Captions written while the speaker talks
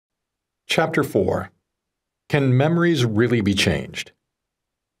Chapter 4. Can Memories Really Be Changed?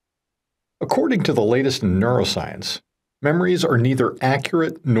 According to the latest in neuroscience, memories are neither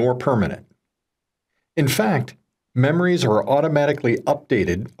accurate nor permanent. In fact, memories are automatically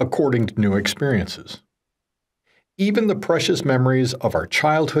updated according to new experiences. Even the precious memories of our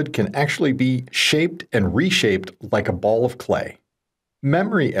childhood can actually be shaped and reshaped like a ball of clay.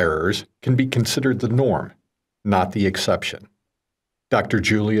 Memory errors can be considered the norm, not the exception. Dr.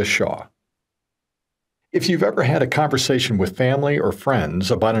 Julia Shaw. If you've ever had a conversation with family or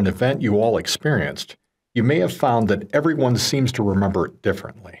friends about an event you all experienced, you may have found that everyone seems to remember it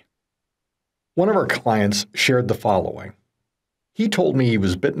differently. One of our clients shared the following. He told me he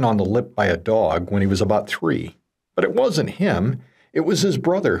was bitten on the lip by a dog when he was about 3, but it wasn't him, it was his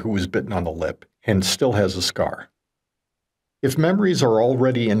brother who was bitten on the lip and still has a scar. If memories are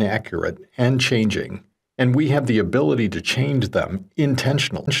already inaccurate and changing, and we have the ability to change them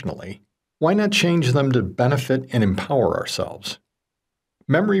intentionally, why not change them to benefit and empower ourselves?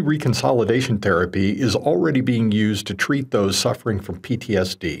 Memory reconsolidation therapy is already being used to treat those suffering from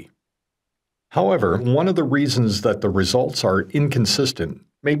PTSD. However, one of the reasons that the results are inconsistent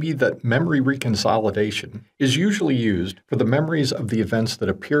may be that memory reconsolidation is usually used for the memories of the events that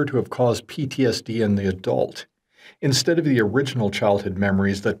appear to have caused PTSD in the adult, instead of the original childhood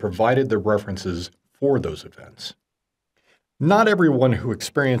memories that provided the references for those events. Not everyone who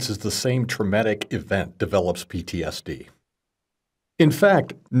experiences the same traumatic event develops PTSD. In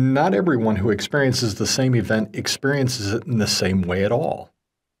fact, not everyone who experiences the same event experiences it in the same way at all.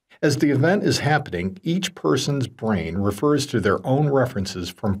 As the event is happening, each person's brain refers to their own references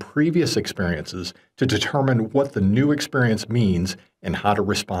from previous experiences to determine what the new experience means and how to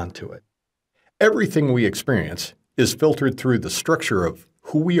respond to it. Everything we experience is filtered through the structure of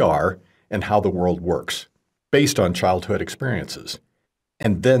who we are and how the world works, based on childhood experiences.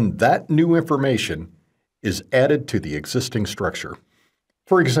 And then that new information is added to the existing structure.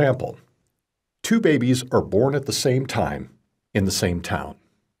 For example, 2 babies are born at the same time in the same town.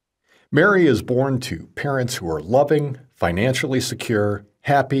 Mary is born to parents who are loving, financially secure,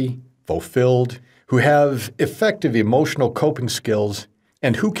 happy, fulfilled, who have effective emotional coping skills,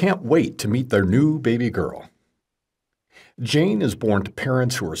 and who can't wait to meet their new baby girl. Jane is born to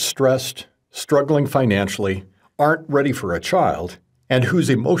parents who are stressed, struggling financially, aren't ready for a child, and whose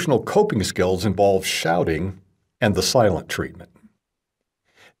emotional coping skills involve shouting and the silent treatment.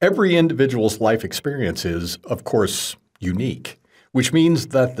 Every individual's life experience is, of course, unique, which means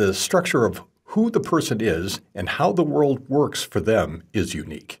that the structure of who the person is and how the world works for them is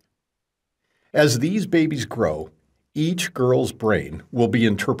unique. As these babies grow, each girl's brain will be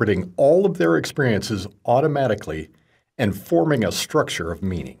interpreting all of their experiences automatically and forming a structure of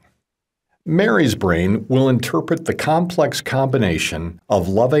meaning. Mary's brain will interpret the complex combination of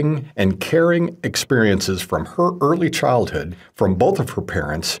loving and caring experiences from her early childhood from both of her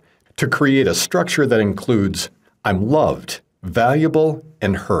parents to create a structure that includes, I'm loved, valuable,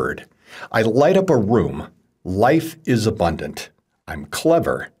 and heard. I light up a room. Life is abundant. I'm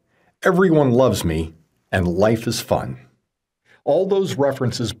clever. Everyone loves me, and life is fun. All those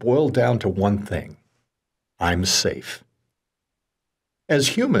references boil down to one thing. I'm safe.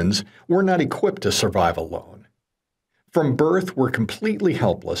 As humans, we're not equipped to survive alone. From birth, we're completely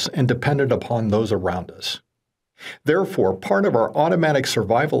helpless and dependent upon those around us. Therefore, part of our automatic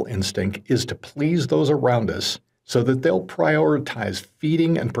survival instinct is to please those around us so that they'll prioritize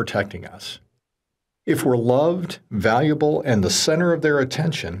feeding and protecting us. If we're loved, valuable, and the center of their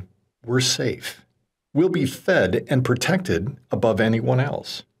attention, we're safe. We'll be fed and protected above anyone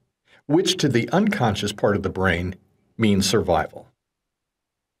else, which to the unconscious part of the brain means survival.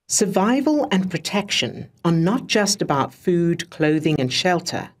 Survival and protection are not just about food, clothing, and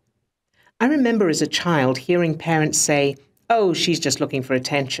shelter. I remember as a child hearing parents say, "Oh, she's just looking for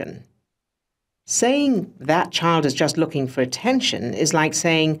attention." Saying that child is just looking for attention is like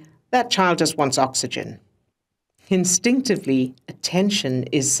saying that child just wants oxygen. Instinctively, attention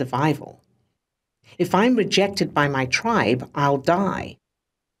is survival. If I'm rejected by my tribe, I'll die.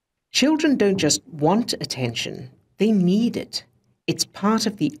 Children don't just want attention, they need it. It's part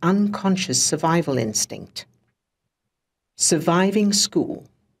of the unconscious survival instinct. Surviving school.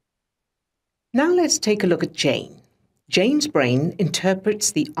 Now let's take a look at Jane. Jane's brain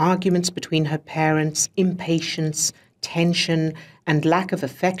interprets the arguments between her parents, impatience, tension, and lack of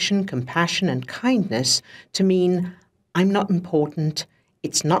affection, compassion, and kindness to mean, I'm not important,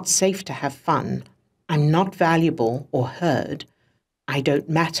 it's not safe to have fun, I'm not valuable or heard, I don't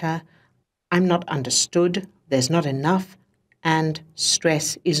matter, I'm not understood, there's not enough, and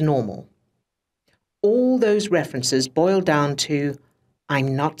stress is normal. All those references boil down to,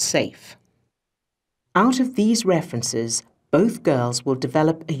 I'm not safe. Out of these references, both girls will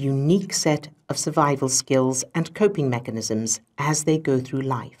develop a unique set of survival skills and coping mechanisms as they go through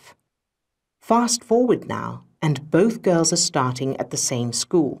life. Fast forward now, and both girls are starting at the same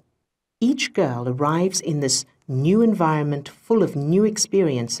school. Each girl arrives in this new environment full of new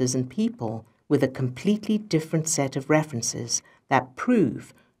experiences and people with a completely different set of references that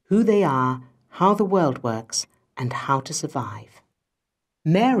prove who they are, how the world works, and how to survive.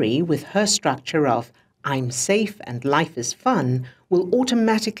 Mary, with her structure of I'm safe and life is fun, will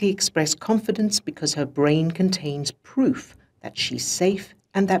automatically express confidence because her brain contains proof that she's safe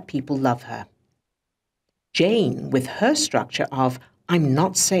and that people love her. Jane, with her structure of I'm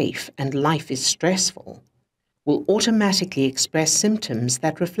not safe and life is stressful, will automatically express symptoms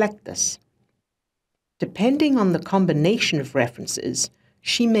that reflect this. Depending on the combination of references,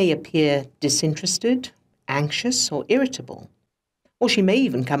 she may appear disinterested, anxious, or irritable, or she may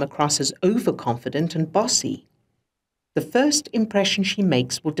even come across as overconfident and bossy. The first impression she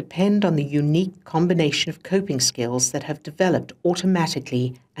makes will depend on the unique combination of coping skills that have developed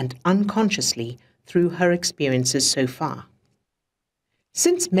automatically and unconsciously through her experiences so far.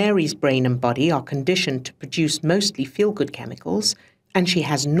 Since Mary's brain and body are conditioned to produce mostly feel-good chemicals, and she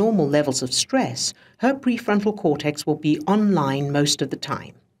has normal levels of stress, her prefrontal cortex will be online most of the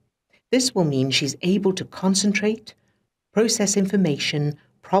time. This will mean she's able to concentrate, process information,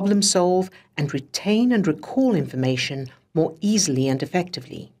 problem solve, and retain and recall information more easily and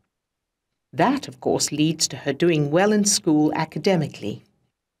effectively. That, of course, leads to her doing well in school academically.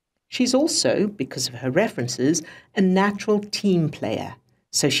 She's also, because of her references, a natural team player,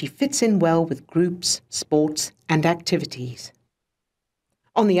 so she fits in well with groups, sports, and activities.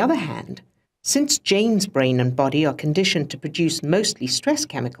 On the other hand, since Jane's brain and body are conditioned to produce mostly stress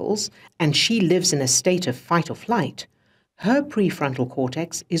chemicals, and she lives in a state of fight or flight, her prefrontal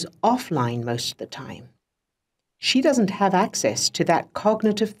cortex is offline most of the time. She doesn't have access to that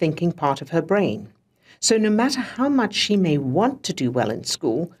cognitive thinking part of her brain. So no matter how much she may want to do well in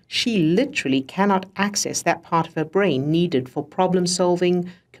school, she literally cannot access that part of her brain needed for problem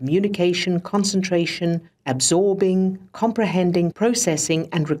solving, communication, concentration, absorbing, comprehending, processing,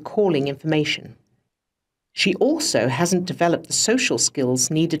 and recalling information. She also hasn't developed the social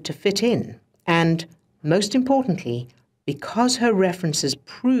skills needed to fit in, and, most importantly, because her references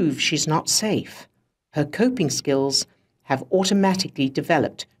prove she's not safe, her coping skills have automatically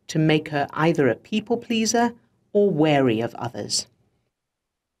developed to make her either a people pleaser or wary of others.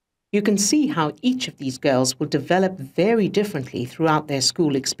 You can see how each of these girls will develop very differently throughout their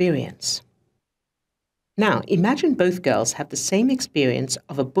school experience. Now, imagine both girls have the same experience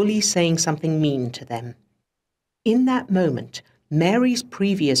of a bully saying something mean to them. In that moment, Mary's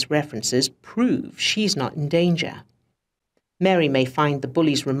previous references prove she's not in danger. Mary may find the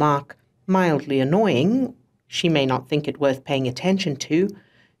bully's remark mildly annoying. She may not think it worth paying attention to.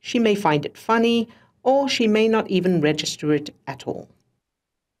 She may find it funny, or she may not even register it at all.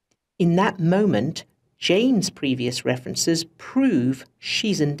 In that moment, Jane's previous references prove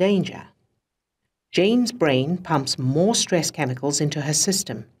she's in danger. Jane's brain pumps more stress chemicals into her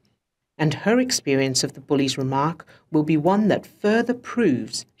system, and her experience of the bully's remark will be one that further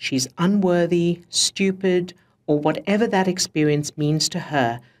proves she's unworthy, stupid, or whatever that experience means to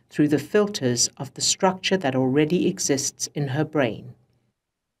her through the filters of the structure that already exists in her brain.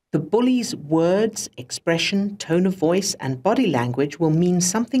 The bully's words, expression, tone of voice, and body language will mean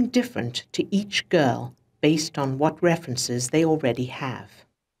something different to each girl based on what references they already have.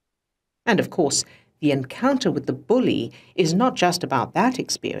 And of course, the encounter with the bully is not just about that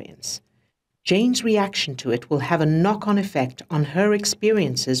experience. Jane's reaction to it will have a knock-on effect on her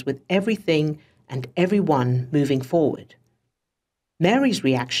experiences with everything and everyone moving forward. Mary's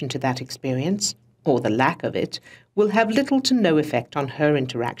reaction to that experience, or the lack of it, will have little to no effect on her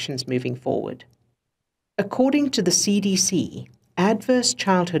interactions moving forward. According to the CDC, adverse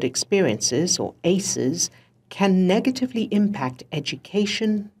childhood experiences, or ACEs, can negatively impact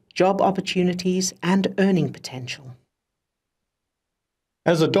education, job opportunities, and earning potential.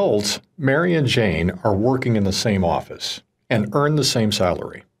 As adults, Mary and Jane are working in the same office and earn the same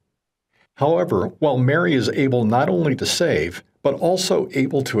salary. However, while Mary is able not only to save, but also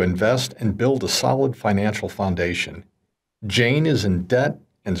able to invest and build a solid financial foundation, Jane is in debt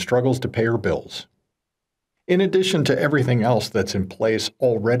and struggles to pay her bills. In addition to everything else that's in place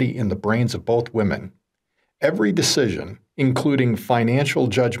already in the brains of both women, every decision, including financial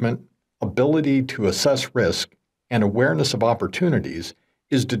judgment, ability to assess risk, and awareness of opportunities,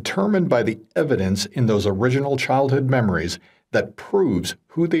 is determined by the evidence in those original childhood memories that proves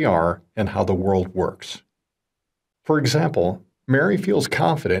who they are and how the world works. For example, Mary feels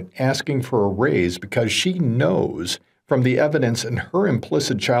confident asking for a raise because she knows from the evidence in her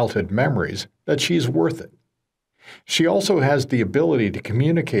implicit childhood memories that she's worth it. She also has the ability to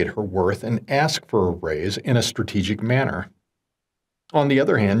communicate her worth and ask for a raise in a strategic manner. On the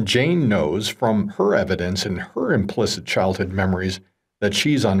other hand, Jane knows from her evidence in her implicit childhood memories that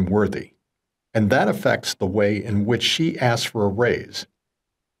she's unworthy, and that affects the way in which she asks for a raise,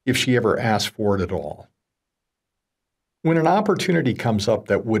 if she ever asks for it at all. When an opportunity comes up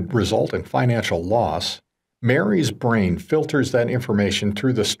that would result in financial loss, Mary's brain filters that information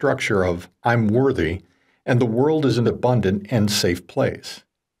through the structure of "I'm worthy" and the world is an abundant and safe place.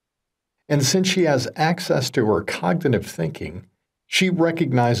 And since she has access to her cognitive thinking, she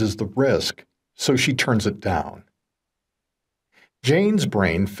recognizes the risk, so she turns it down. Jane's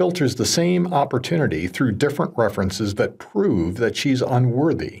brain filters the same opportunity through different references that prove that she's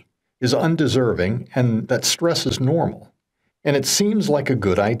unworthy, is undeserving, and that stress is normal. And it seems like a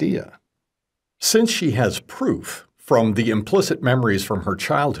good idea. Since she has proof from the implicit memories from her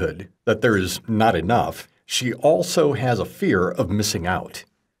childhood that there is not enough, she also has a fear of missing out.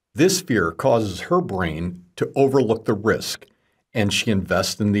 This fear causes her brain to overlook the risk, and she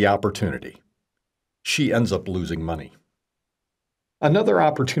invests in the opportunity. She ends up losing money. Another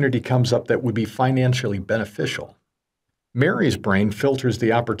opportunity comes up that would be financially beneficial. Mary's brain filters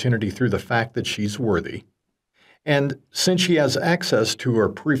the opportunity through the fact that she's worthy, and since she has access to her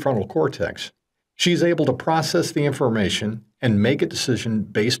prefrontal cortex, she's able to process the information and make a decision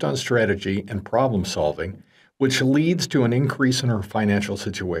based on strategy and problem solving, which leads to an increase in her financial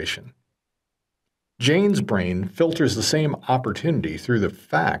situation. Jane's brain filters the same opportunity through the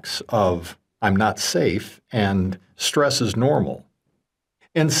facts of "I'm not safe" and "stress is normal."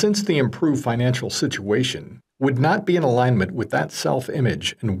 And since the improved financial situation would not be in alignment with that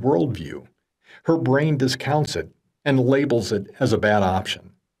self-image and worldview, her brain discounts it and labels it as a bad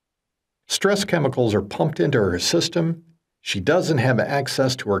option. Stress chemicals are pumped into her system, she doesn't have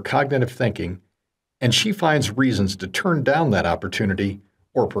access to her cognitive thinking, and she finds reasons to turn down that opportunity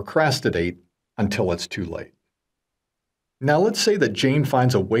or procrastinate until it's too late. Now let's say that Jane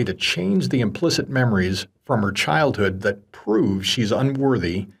finds a way to change the implicit memories from her childhood that prove she's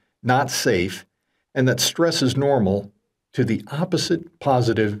unworthy, not safe, and that stress is normal to the opposite,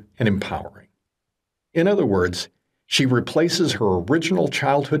 positive, and empowering. In other words, she replaces her original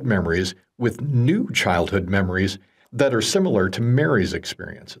childhood memories with new childhood memories that are similar to Mary's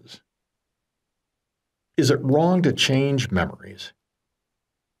experiences. Is it wrong to change memories?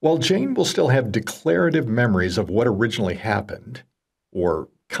 While Jane will still have declarative memories of what originally happened, or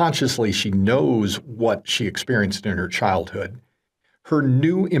consciously she knows what she experienced in her childhood, her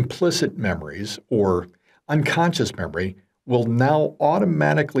new implicit memories, or unconscious memory, will now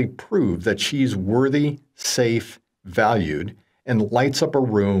automatically prove that she's worthy, safe, valued, and lights up a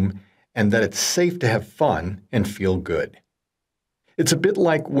room, and that it's safe to have fun and feel good. It's a bit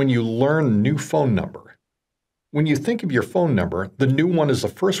like when you learn a new phone number. When you think of your phone number, the new one is the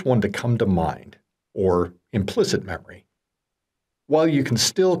first one to come to mind, or implicit memory, while you can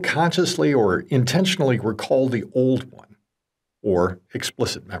still consciously or intentionally recall the old one, or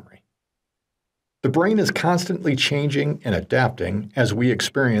explicit memory. The brain is constantly changing and adapting as we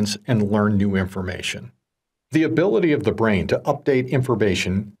experience and learn new information. The ability of the brain to update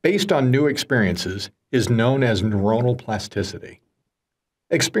information based on new experiences is known as neuronal plasticity.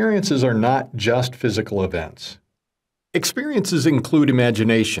 Experiences are not just physical events. Experiences include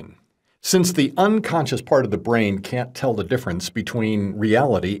imagination, since the unconscious part of the brain can't tell the difference between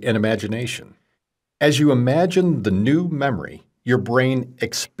reality and imagination. As you imagine the new memory, your brain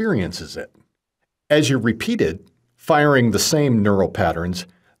experiences it. As you repeat it, firing the same neural patterns,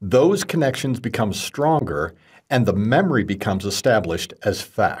 those connections become stronger and the memory becomes established as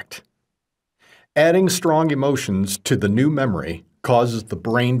fact. Adding strong emotions to the new memory causes the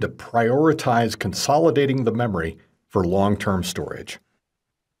brain to prioritize consolidating the memory for long-term storage.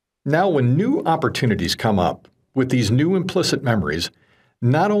 Now, when new opportunities come up with these new implicit memories,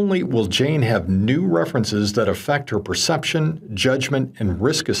 not only will Jane have new references that affect her perception, judgment, and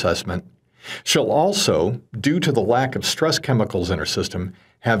risk assessment, she'll also, due to the lack of stress chemicals in her system,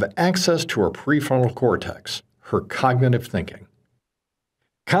 have access to her prefrontal cortex, her cognitive thinking.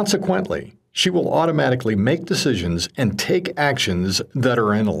 Consequently, she will automatically make decisions and take actions that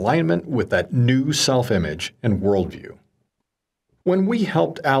are in alignment with that new self-image and worldview. When we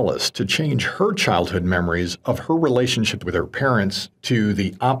helped Alice to change her childhood memories of her relationship with her parents to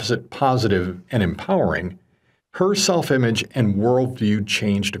the opposite, positive, and empowering, her self-image and worldview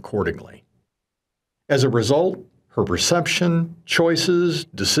changed accordingly. As a result, her perception, choices,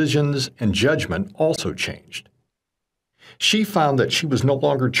 decisions, and judgment also changed. She found that she was no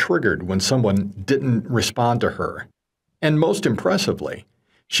longer triggered when someone didn't respond to her. And most impressively,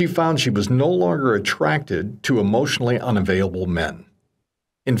 she found she was no longer attracted to emotionally unavailable men.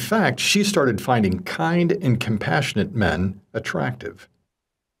 In fact, she started finding kind and compassionate men attractive.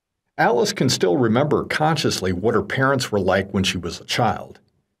 Alice can still remember consciously what her parents were like when she was a child,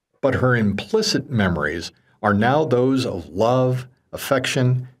 but her implicit memories are now those of love,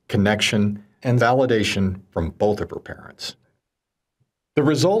 affection, connection, and validation from both of her parents. The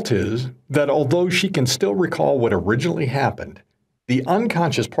result is that although she can still recall what originally happened, the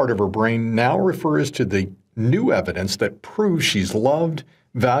unconscious part of her brain now refers to the new evidence that proves she's loved,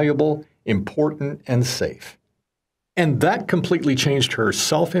 valuable, important, and safe. And that completely changed her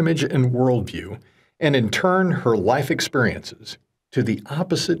self-image and worldview, and in turn her life experiences, to the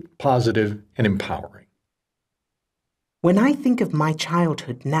opposite, positive, and empowering. When I think of my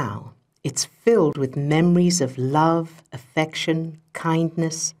childhood now, it's filled with memories of love, affection,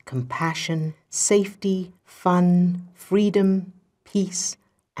 kindness, compassion, safety, fun, freedom, peace,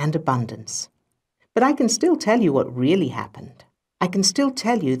 and abundance. But I can still tell you what really happened. I can still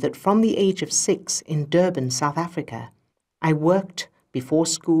tell you that from the age of 6 in Durban, South Africa, I worked before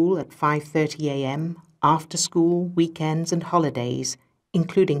school at 5:30 a.m., after school, weekends and holidays,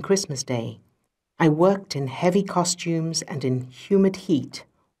 including Christmas Day. I worked in heavy costumes and in humid heat,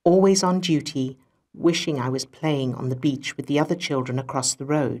 always on duty, wishing I was playing on the beach with the other children across the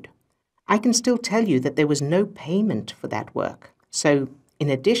road. I can still tell you that there was no payment for that work. So, in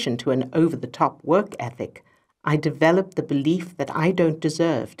addition to an over-the-top work ethic, I developed the belief that I don't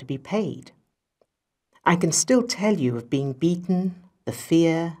deserve to be paid. I can still tell you of being beaten, the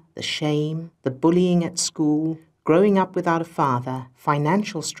fear, the shame, the bullying at school, growing up without a father,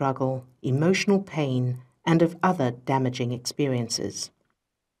 financial struggle, emotional pain, and of other damaging experiences.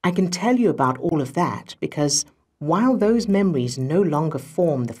 I can tell you about all of that because while those memories no longer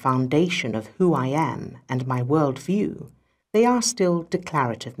form the foundation of who I am and my worldview, they are still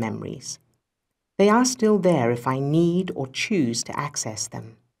declarative memories. They are still there if I need or choose to access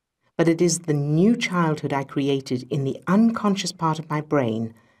them. But it is the new childhood I created in the unconscious part of my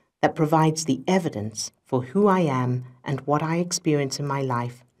brain that provides the evidence for who I am and what I experience in my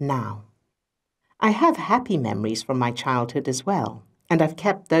life now. I have happy memories from my childhood as well, and I've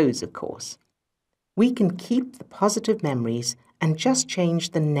kept those, of course. We can keep the positive memories and just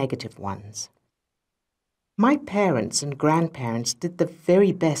change the negative ones. My parents and grandparents did the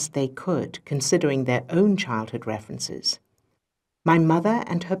very best they could considering their own childhood references. My mother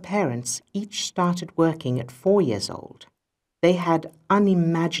and her parents each started working at 4 years old. They had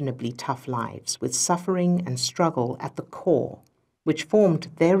unimaginably tough lives with suffering and struggle at the core, which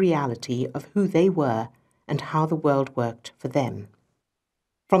formed their reality of who they were and how the world worked for them.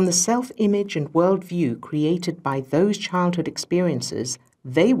 From the self-image and worldview created by those childhood experiences,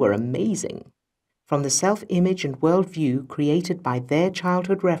 they were amazing. From the self-image and worldview created by their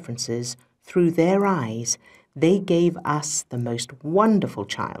childhood references, through their eyes, they gave us the most wonderful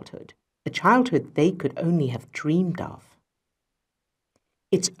childhood, a childhood they could only have dreamed of.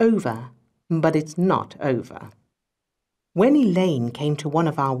 It's over, but it's not over. When Elaine came to one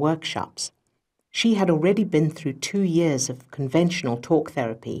of our workshops, she had already been through 2 years of conventional talk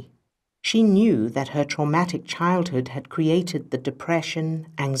therapy. She knew that her traumatic childhood had created the depression,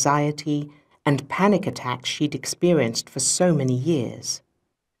 anxiety, and panic attacks she'd experienced for so many years.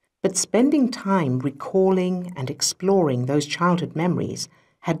 But spending time recalling and exploring those childhood memories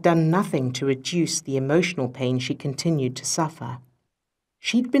had done nothing to reduce the emotional pain she continued to suffer.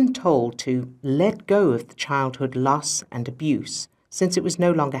 She'd been told to let go of the childhood loss and abuse since it was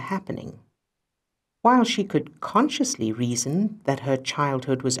no longer happening. While she could consciously reason that her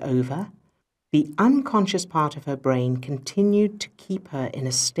childhood was over, the unconscious part of her brain continued to keep her in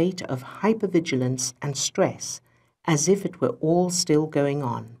a state of hypervigilance and stress, as if it were all still going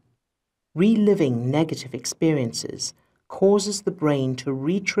on. Reliving negative experiences causes the brain to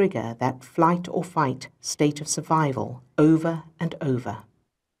re-trigger that flight or fight state of survival over and over.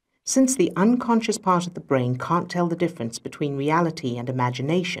 Since the unconscious part of the brain can't tell the difference between reality and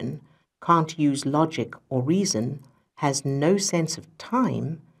imagination, can't use logic or reason, has no sense of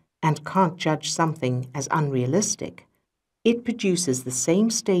time, and can't judge something as unrealistic, it produces the same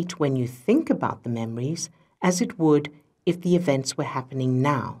state when you think about the memories as it would if the events were happening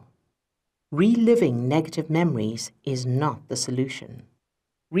now. Reliving negative memories is not the solution.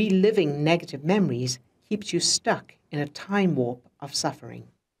 Reliving negative memories keeps you stuck in a time warp of suffering.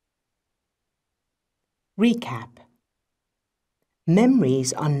 Recap.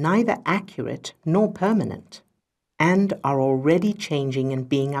 Memories are neither accurate nor permanent, and are already changing and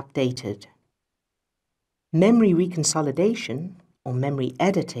being updated. Memory reconsolidation, or memory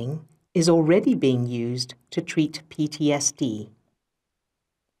editing, is already being used to treat PTSD.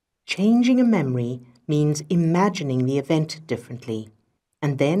 Changing a memory means imagining the event differently,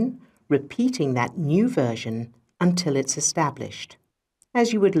 and then repeating that new version until it's established,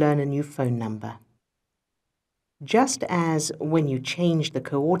 as you would learn a new phone number. Just as when you change the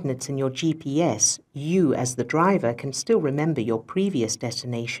coordinates in your GPS, you as the driver can still remember your previous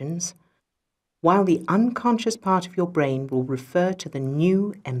destinations, while the unconscious part of your brain will refer to the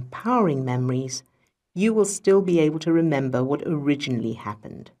new, empowering memories, you will still be able to remember what originally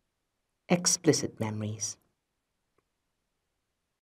happened. Explicit memories.